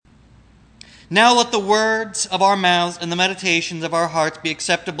Now let the words of our mouths and the meditations of our hearts be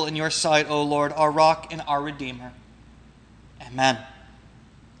acceptable in your sight, O Lord, our rock and our Redeemer. Amen.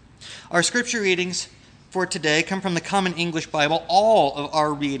 Our scripture readings for today come from the Common English Bible. All of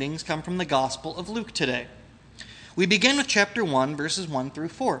our readings come from the Gospel of Luke today. We begin with chapter 1, verses 1 through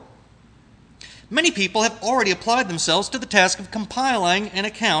 4. Many people have already applied themselves to the task of compiling an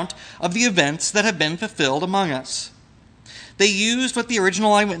account of the events that have been fulfilled among us. They used what the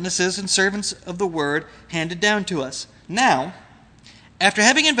original eyewitnesses and servants of the word handed down to us. Now, after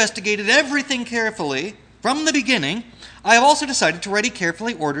having investigated everything carefully from the beginning, I have also decided to write a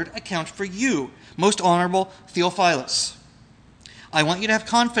carefully ordered account for you, most honorable Theophilus. I want you to have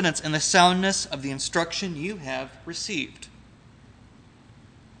confidence in the soundness of the instruction you have received.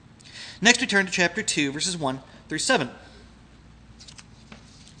 Next we turn to chapter 2, verses 1 through 7.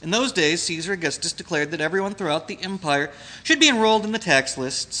 In those days, Caesar Augustus declared that everyone throughout the empire should be enrolled in the tax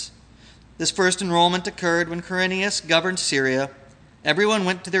lists. This first enrollment occurred when Quirinius governed Syria. Everyone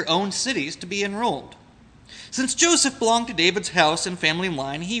went to their own cities to be enrolled. Since Joseph belonged to David's house and family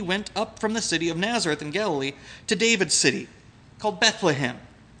line, he went up from the city of Nazareth in Galilee to David's city, called Bethlehem,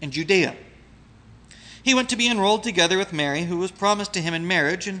 in Judea. He went to be enrolled together with Mary, who was promised to him in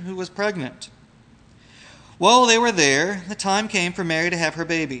marriage and who was pregnant. While they were there, the time came for Mary to have her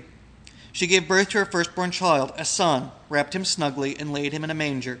baby. She gave birth to her firstborn child, a son, wrapped him snugly, and laid him in a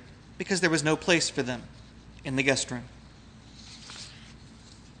manger, because there was no place for them in the guest room.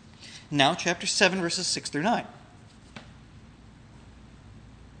 Now, chapter 7, verses 6 through 9.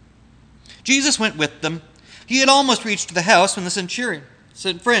 Jesus went with them. He had almost reached the house when the centurion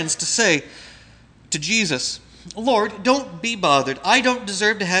sent friends to say to Jesus, "Lord, don't be bothered. I don't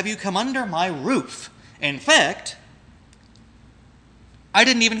deserve to have you come under my roof. In fact, I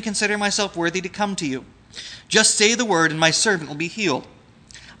didn't even consider myself worthy to come to you. Just say the word and my servant will be healed.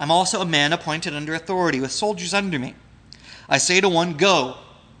 I'm also a man appointed under authority with soldiers under me. I say to one, 'Go,'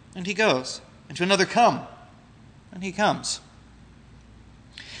 and he goes, and to another, 'Come,' and he comes.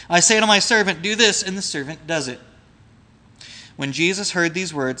 I say to my servant, 'Do this,' and the servant does it." When Jesus heard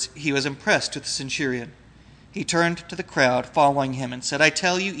these words, he was impressed with the centurion. He turned to the crowd following him and said, "I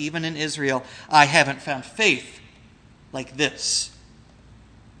tell you, even in Israel, I haven't found faith like this."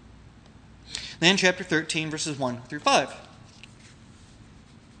 Then chapter 13, verses 1 through 5.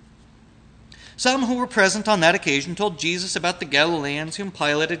 Some who were present on that occasion told Jesus about the Galileans whom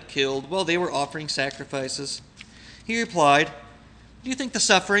Pilate had killed while they were offering sacrifices. He replied, "Do you think the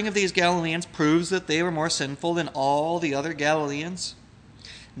suffering of these Galileans proves that they were more sinful than all the other Galileans?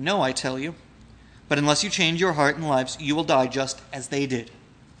 No, I tell you. But unless you change your heart and lives, you will die just as they did.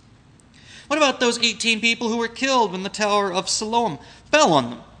 What about those 18 people who were killed when the Tower of Siloam fell on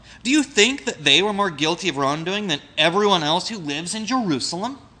them? Do you think that they were more guilty of wrongdoing than everyone else who lives in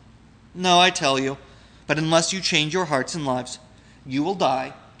Jerusalem? No, I tell you. But unless you change your hearts and lives, you will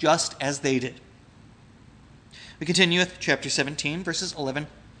die just as they did." We continue with chapter 17, verses 11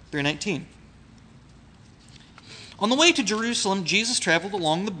 through 19. On the way to Jerusalem, Jesus traveled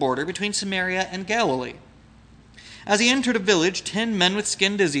along the border between Samaria and Galilee. As he entered a village, 10 men with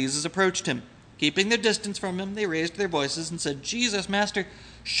skin diseases approached him. Keeping their distance from him, they raised their voices and said, "Jesus, Master,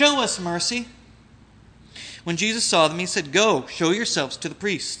 show us mercy." When Jesus saw them, he said, "Go, show yourselves to the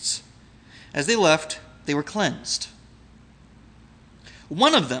priests." As they left, they were cleansed.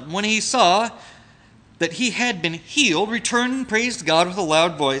 One of them, when he saw that he had been healed, returned and praised God with a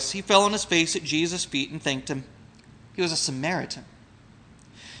loud voice. He fell on his face at Jesus' feet and thanked him. He was a Samaritan.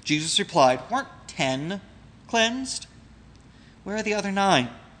 Jesus replied, "Weren't 10 cleansed? Where are the other 9?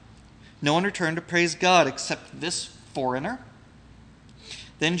 No one returned to praise God except this foreigner."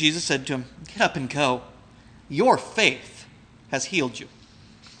 Then Jesus said to him, "Get up and go. Your faith has healed you."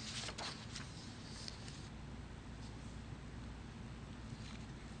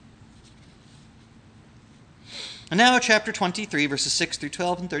 And now chapter 23, verses 6 through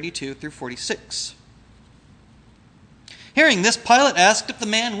 12 and 32 through 46. Hearing this, Pilate asked if the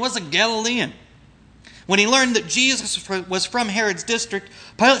man was a Galilean. When he learned that Jesus was from Herod's district,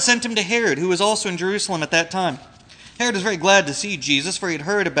 Pilate sent him to Herod, who was also in Jerusalem at that time. Herod was very glad to see Jesus, for he had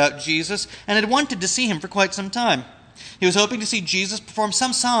heard about Jesus and had wanted to see him for quite some time. He was hoping to see Jesus perform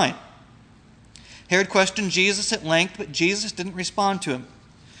some sign. Herod questioned Jesus at length, but Jesus didn't respond to him.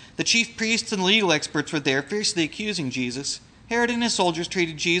 The chief priests and legal experts were there, fiercely accusing Jesus. Herod and his soldiers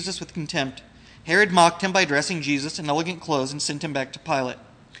treated Jesus with contempt. Herod mocked him by dressing Jesus in elegant clothes and sent him back to Pilate.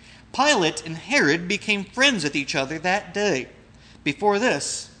 Pilate and Herod became friends with each other that day. Before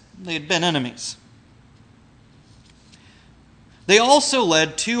this, they had been enemies. They also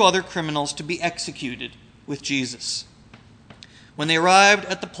led 2 other criminals to be executed with Jesus. When they arrived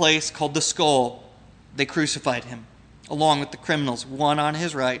at the place called the Skull, they crucified him, along with the criminals, one on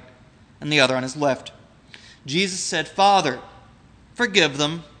his right and the other on his left. Jesus said, "Father, forgive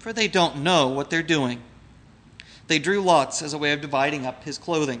them, for they don't know what they're doing." They drew lots as a way of dividing up his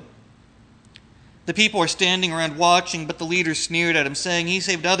clothing. The people were standing around watching, but the leaders sneered at him, saying, "He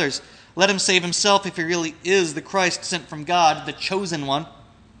saved others. Let him save himself if he really is the Christ sent from God, the chosen one."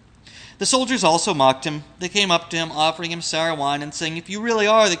 The soldiers also mocked him. They came up to him, offering him sour wine and saying, "If you really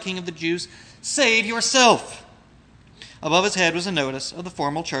are the King of the Jews, save yourself." Above his head was a notice of the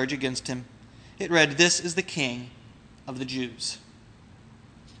formal charge against him. It read, "This is the King of the Jews."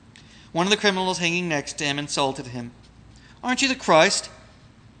 One of the criminals hanging next to him insulted him. "Aren't you the Christ?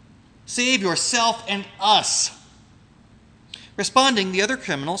 Save yourself and us." Responding, the other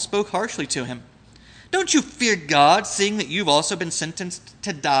criminal spoke harshly to him. "Don't you fear God, seeing that you've also been sentenced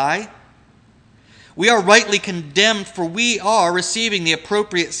to die? We are rightly condemned, for we are receiving the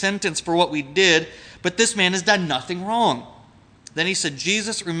appropriate sentence for what we did, but this man has done nothing wrong." Then he said,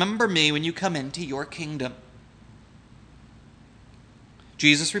 "Jesus, remember me when you come into your kingdom."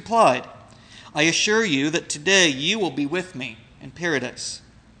 Jesus replied, "I assure you that today you will be with me in paradise."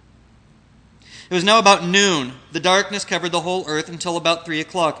 It was now about noon. The darkness covered the whole earth until about 3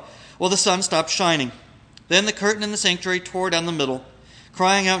 o'clock, while the sun stopped shining. Then the curtain in the sanctuary tore down the middle.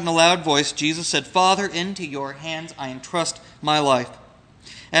 Crying out in a loud voice, Jesus said, "Father, into your hands I entrust my life."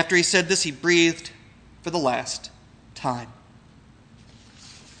 After he said this, he breathed for the last time.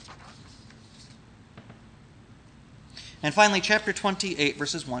 And finally, chapter 28,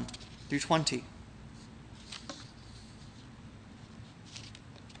 verses 1 through 20.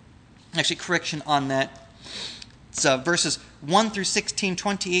 Actually, correction on that. It's verses 1 through 16,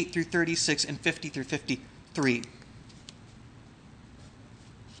 28 through 36, and 50 through 53.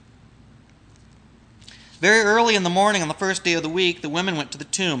 Very early in the morning on the first day of the week, the women went to the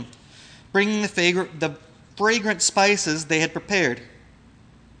tomb, bringing the fragrant spices they had prepared.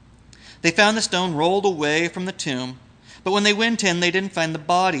 They found the stone rolled away from the tomb, but when they went in, they didn't find the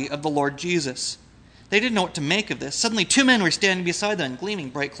body of the Lord Jesus. They didn't know what to make of this. Suddenly 2 men were standing beside them in gleaming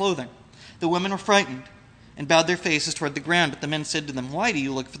bright clothing. The women were frightened and bowed their faces toward the ground, but the men said to them, "Why do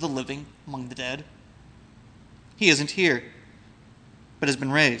you look for the living among the dead? He isn't here, but has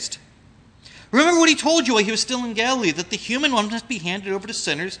been raised. Remember what he told you while he was still in Galilee, that the human one must be handed over to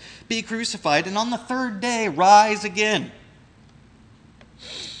sinners, be crucified, and on the 3rd day rise again."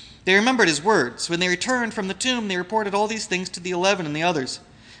 They remembered his words. When they returned from the tomb, they reported all these things to the 11 and the others.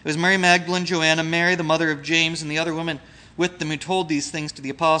 It was Mary Magdalene, Joanna, Mary, the mother of James, and the other women with them who told these things to the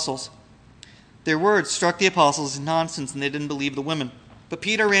apostles. Their words struck the apostles as nonsense, and they didn't believe the women. But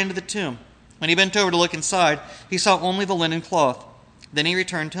Peter ran to the tomb. When he bent over to look inside, he saw only the linen cloth. Then he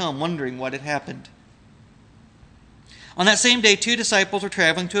returned home, wondering what had happened. On that same day, 2 disciples were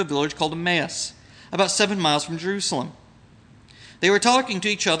traveling to a village called Emmaus, about 7 miles from Jerusalem. They were talking to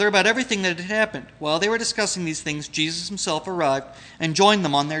each other about everything that had happened. While they were discussing these things, Jesus himself arrived and joined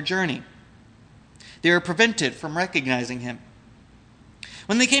them on their journey. They were prevented from recognizing him.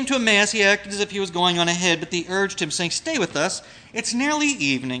 When they came to Emmaus, he acted as if he was going on ahead, but they urged him, saying, "Stay with us. It's nearly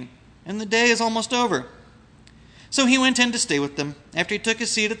evening, and the day is almost over." So he went in to stay with them. After he took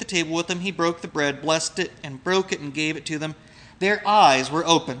his seat at the table with them, he broke the bread, blessed it, and broke it and gave it to them. Their eyes were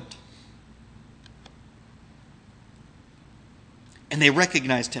opened, and they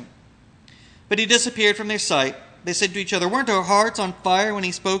recognized him. But he disappeared from their sight. They said to each other, "Weren't our hearts on fire when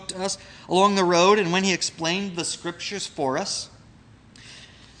he spoke to us along the road and when he explained the scriptures for us?"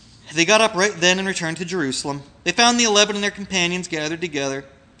 They got up right then and returned to Jerusalem. They found the 11 and their companions gathered together.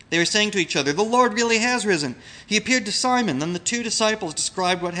 They were saying to each other, "The Lord really has risen. He appeared to Simon." Then the 2 disciples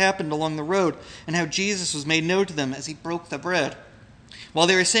described what happened along the road and how Jesus was made known to them as he broke the bread. While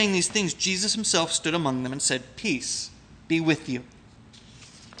they were saying these things, Jesus himself stood among them and said, "Peace be with you."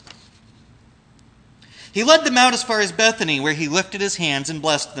 He led them out as far as Bethany, where he lifted his hands and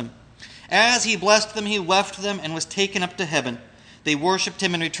blessed them. As he blessed them, he left them and was taken up to heaven. They worshipped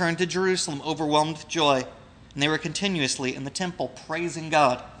him and returned to Jerusalem, overwhelmed with joy, and they were continuously in the temple praising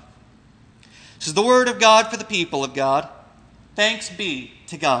God. This is the word of God for the people of God. Thanks be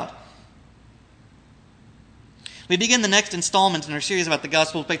to God. We begin the next installment in our series about the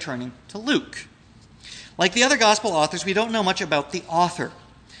Gospels by turning to Luke. Like the other Gospel authors, we don't know much about the author.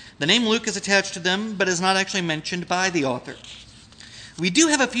 The name Luke is attached to them, but is not actually mentioned by the author. We do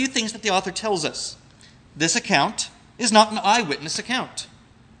have a few things that the author tells us. This account is not an eyewitness account.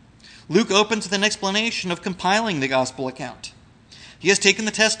 Luke opens with an explanation of compiling the Gospel account. He has taken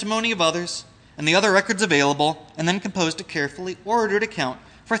the testimony of others and the other records available, and then composed a carefully ordered account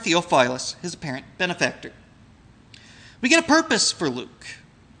for Theophilus, his apparent benefactor. We get a purpose for Luke.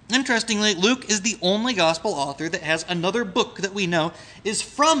 Interestingly, Luke is the only gospel author that has another book that we know is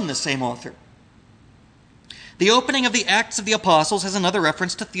from the same author. The opening of the Acts of the Apostles has another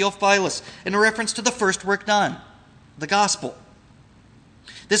reference to Theophilus and a reference to the first work done, the gospel.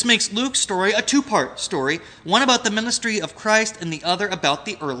 This makes Luke's story a two-part story, one about the ministry of Christ and the other about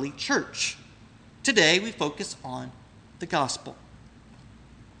the early church. Today, we focus on the gospel.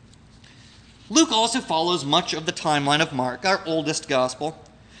 Luke also follows much of the timeline of Mark, our oldest gospel.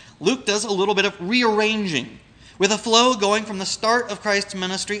 Luke does a little bit of rearranging, with a flow going from the start of Christ's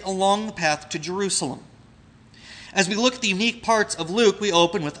ministry along the path to Jerusalem. As we look at the unique parts of Luke, we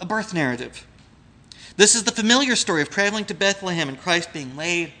open with a birth narrative. This is the familiar story of traveling to Bethlehem and Christ being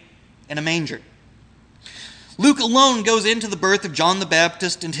laid in a manger. Luke alone goes into the birth of John the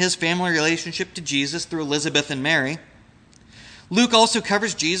Baptist and his family relationship to Jesus through Elizabeth and Mary. Luke also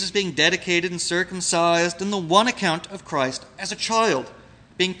covers Jesus being dedicated and circumcised and the one account of Christ as a child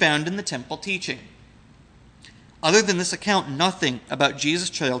being found in the temple teaching. Other than this account, nothing about Jesus'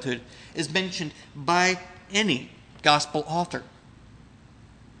 childhood is mentioned by any gospel author.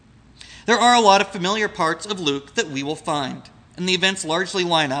 There are a lot of familiar parts of Luke that we will find, and the events largely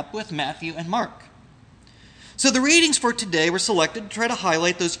line up with Matthew and Mark. So the readings for today were selected to try to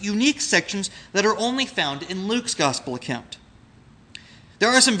highlight those unique sections that are only found in Luke's gospel account. There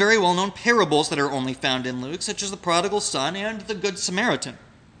are some very well-known parables that are only found in Luke, such as the prodigal son and the Good Samaritan.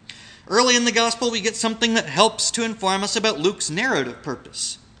 Early in the gospel, we get something that helps to inform us about Luke's narrative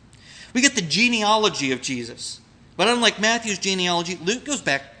purpose. We get the genealogy of Jesus. But unlike Matthew's genealogy, Luke goes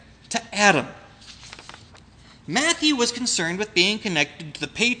back to Adam. Matthew was concerned with being connected to the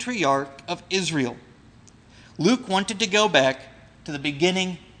patriarch of Israel. Luke wanted to go back to the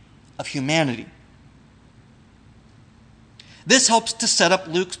beginning of humanity. This helps to set up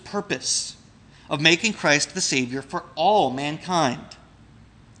Luke's purpose of making Christ the Savior for all mankind.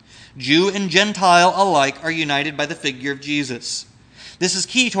 Jew and Gentile alike are united by the figure of Jesus. This is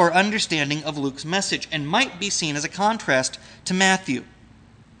key to our understanding of Luke's message and might be seen as a contrast to Matthew.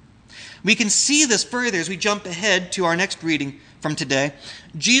 We can see this further as we jump ahead to our next reading from today.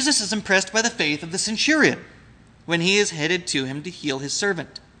 Jesus is impressed by the faith of the centurion when he is headed to him to heal his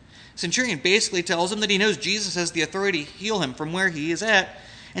servant. Centurion basically tells him that he knows Jesus has the authority to heal him from where he is at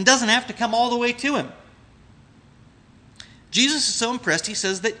and doesn't have to come all the way to him. Jesus is so impressed, he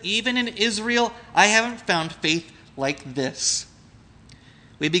says that even in Israel, I haven't found faith like this.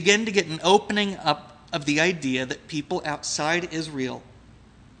 We begin to get an opening up of the idea that people outside Israel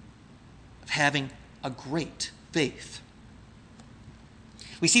of having a great faith.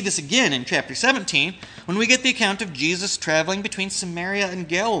 We see this again in chapter 17 when we get the account of Jesus traveling between Samaria and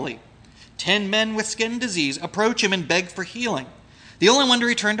Galilee. 10 men with skin disease approach him and beg for healing. The only one to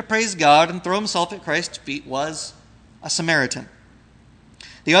return to praise God and throw himself at Christ's feet was a Samaritan.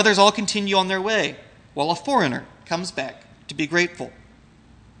 The others all continue on their way, while a foreigner comes back to be grateful.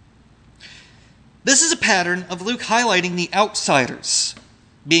 This is a pattern of Luke highlighting the outsiders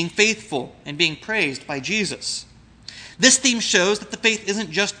being faithful and being praised by Jesus. This theme shows that the faith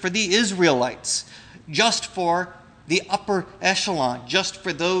isn't just for the Israelites, just for the upper echelon, just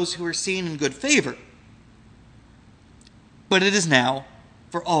for those who are seen in good favor, but it is now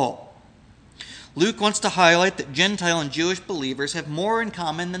for all. Luke wants to highlight that Gentile and Jewish believers have more in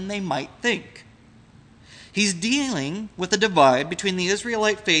common than they might think. He's dealing with a divide between the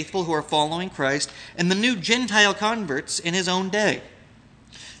Israelite faithful who are following Christ and the new Gentile converts in his own day.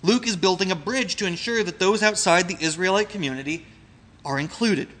 Luke is building a bridge to ensure that those outside the Israelite community are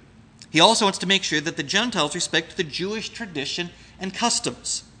included. He also wants to make sure that the Gentiles respect the Jewish tradition and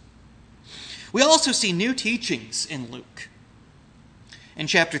customs. We also see new teachings in Luke. In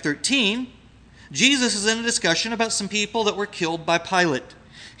chapter 13, Jesus is in a discussion about some people that were killed by Pilate.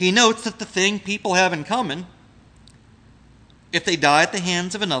 He notes that the thing people have in common, if they die at the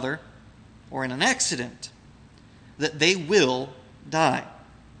hands of another or in an accident, that they will die.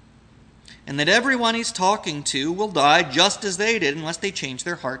 And that everyone he's talking to will die just as they did unless they change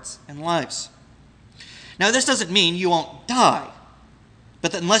their hearts and lives. Now, this doesn't mean you won't die,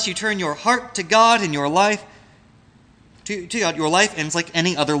 but that unless you turn your heart to God and your life to God, your life ends like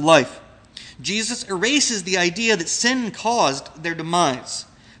any other life. Jesus erases the idea that sin caused their demise,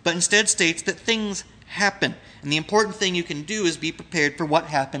 but instead states that things happen, and the important thing you can do is be prepared for what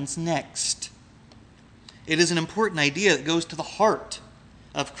happens next. It is an important idea that goes to the heart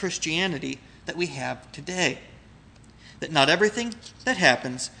of Christianity that we have today. That not everything that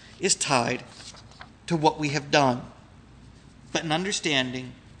happens is tied to what we have done, but an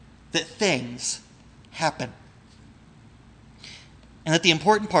understanding that things happen. and that the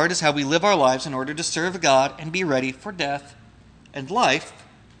important part is how we live our lives in order to serve God and be ready for death and life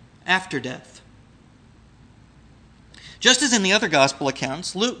after death. Just as in the other gospel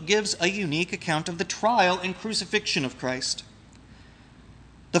accounts, Luke gives a unique account of the trial and crucifixion of Christ.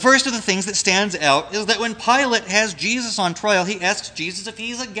 The first of the things that stands out is that when Pilate has Jesus on trial, he asks Jesus if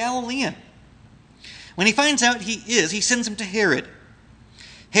he's a Galilean. When he finds out he is, he sends him to Herod.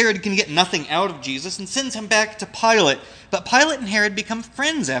 Herod can get nothing out of Jesus and sends him back to Pilate, but Pilate and Herod become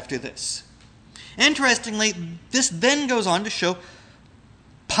friends after this. Interestingly, this then goes on to show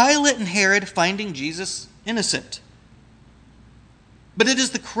Pilate and Herod finding Jesus innocent. But it is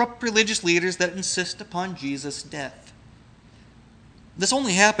the corrupt religious leaders that insist upon Jesus' death. This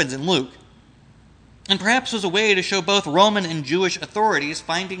only happens in Luke, and perhaps was a way to show both Roman and Jewish authorities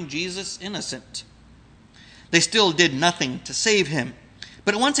finding Jesus innocent. They still did nothing to save him,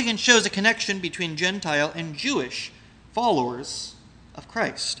 but it once again shows a connection between Gentile and Jewish followers of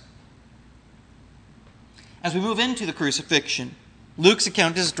Christ. As we move into the crucifixion, Luke's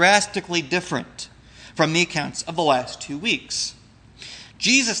account is drastically different from the accounts of the last 2 weeks.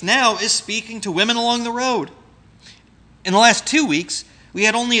 Jesus now is speaking to women along the road. In the last 2 weeks, we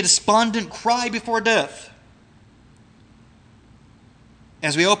had only a despondent cry before death.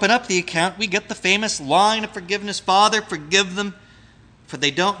 As we open up the account, we get the famous line of forgiveness, "Father, forgive them, for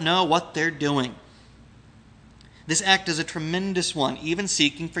they don't know what they're doing." This act is a tremendous one, even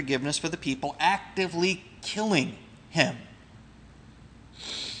seeking forgiveness for the people actively killing him.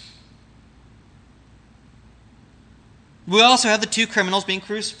 We also have the two criminals being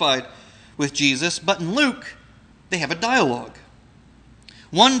crucified with Jesus, but in Luke, they have a dialogue.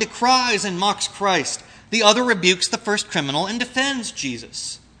 One decries and mocks Christ. The other rebukes the first criminal and defends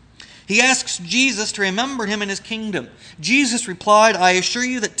Jesus. He asks Jesus to remember him in his kingdom. Jesus replied, "I assure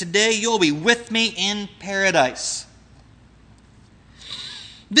you that today you'll be with me in paradise."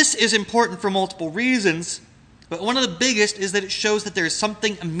 This is important for multiple reasons, but one of the biggest is that it shows that there is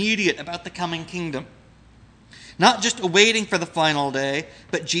something immediate about the coming kingdom. Not just awaiting for the final day,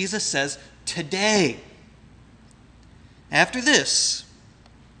 but Jesus says, today. After this,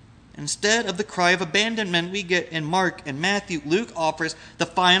 instead of the cry of abandonment we get in Mark and Matthew, Luke offers the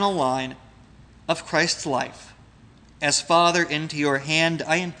final line of Christ's life. "As Father, into your hand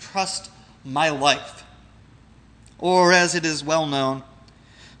I entrust my life." Or as it is well known,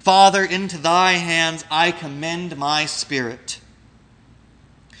 "Father, into thy hands I commend my spirit."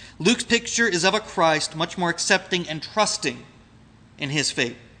 Luke's picture is of a Christ much more accepting and trusting in his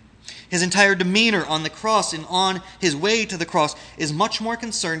fate. His entire demeanor on the cross and on his way to the cross is much more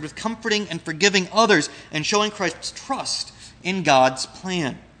concerned with comforting and forgiving others and showing Christ's trust in God's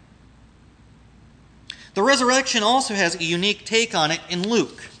plan. The resurrection also has a unique take on it in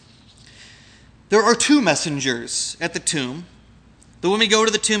Luke. There are two messengers at the tomb. The women go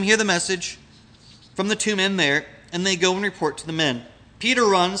to the tomb, hear the message from the tomb in there, and they go and report to the men. Peter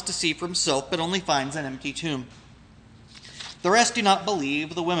runs to see for himself, but only finds an empty tomb. The rest do not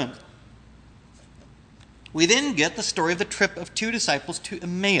believe the women. We then get the story of the trip of two disciples to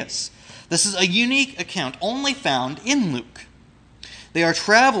Emmaus. This is a unique account only found in Luke. They are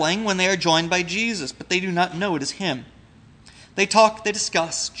traveling when they are joined by Jesus, but they do not know it is him. They talk, they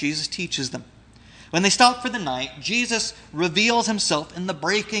discuss, Jesus teaches them. When they stop for the night, Jesus reveals himself in the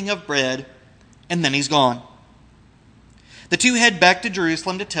breaking of bread, and then he's gone. The two head back to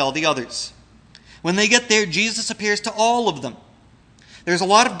Jerusalem to tell the others. When they get there, Jesus appears to all of them. There's a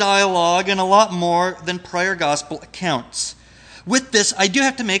lot of dialogue and a lot more than prior gospel accounts. With this, I do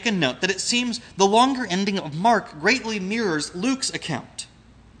have to make a note that it seems the longer ending of Mark greatly mirrors Luke's account.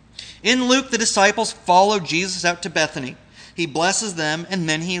 In Luke, the disciples follow Jesus out to Bethany. He blesses them and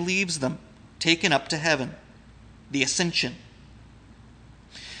then he leaves them, taken up to heaven. The ascension.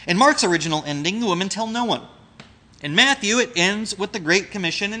 In Mark's original ending, the women tell no one. In Matthew, it ends with the Great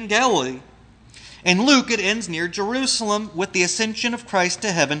Commission in Galilee. In Luke, it ends near Jerusalem with the ascension of Christ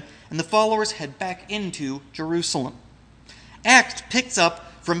to heaven, and the followers head back into Jerusalem. Acts picks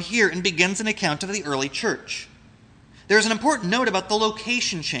up from here and begins an account of the early church. There is an important note about the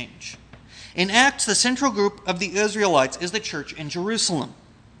location change. In Acts, the central group of the Israelites is the church in Jerusalem.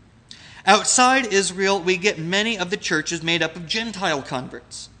 Outside Israel, we get many of the churches made up of Gentile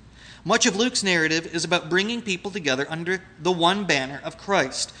converts. Much of Luke's narrative is about bringing people together under the one banner of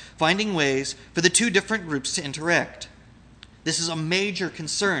Christ, finding ways for the two different groups to interact. This is a major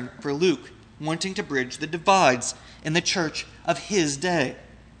concern for Luke, wanting to bridge the divides in the church of his day.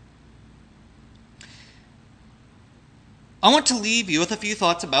 I want to leave you with a few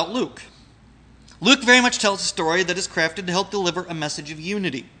thoughts about Luke. Luke very much tells a story that is crafted to help deliver a message of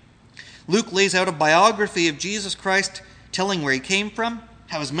unity. Luke lays out a biography of Jesus Christ telling where he came from,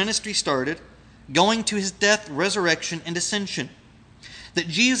 how his ministry started, going to his death, resurrection, and ascension. That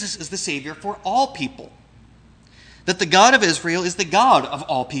Jesus is the Savior for all people. That the God of Israel is the God of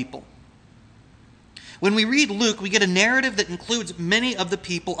all people. When we read Luke, we get a narrative that includes many of the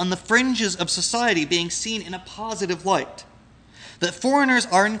people on the fringes of society being seen in a positive light. That foreigners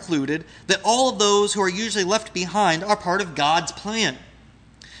are included, that all of those who are usually left behind are part of God's plan.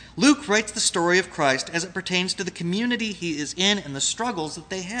 Luke writes the story of Christ as it pertains to the community he is in and the struggles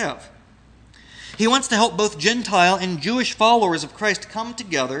that they have. He wants to help both Gentile and Jewish followers of Christ come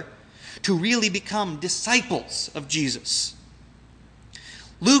together to really become disciples of Jesus.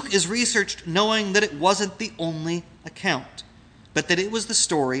 Luke is researched knowing that it wasn't the only account, but that it was the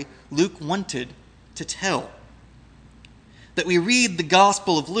story Luke wanted to tell. That we read the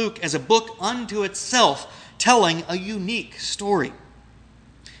Gospel of Luke as a book unto itself, telling a unique story.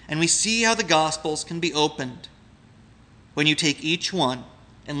 And we see how the Gospels can be opened when you take each one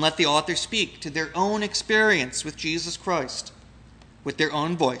and let the author speak to their own experience with Jesus Christ, with their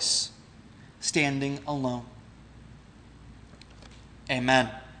own voice, standing alone. Amen.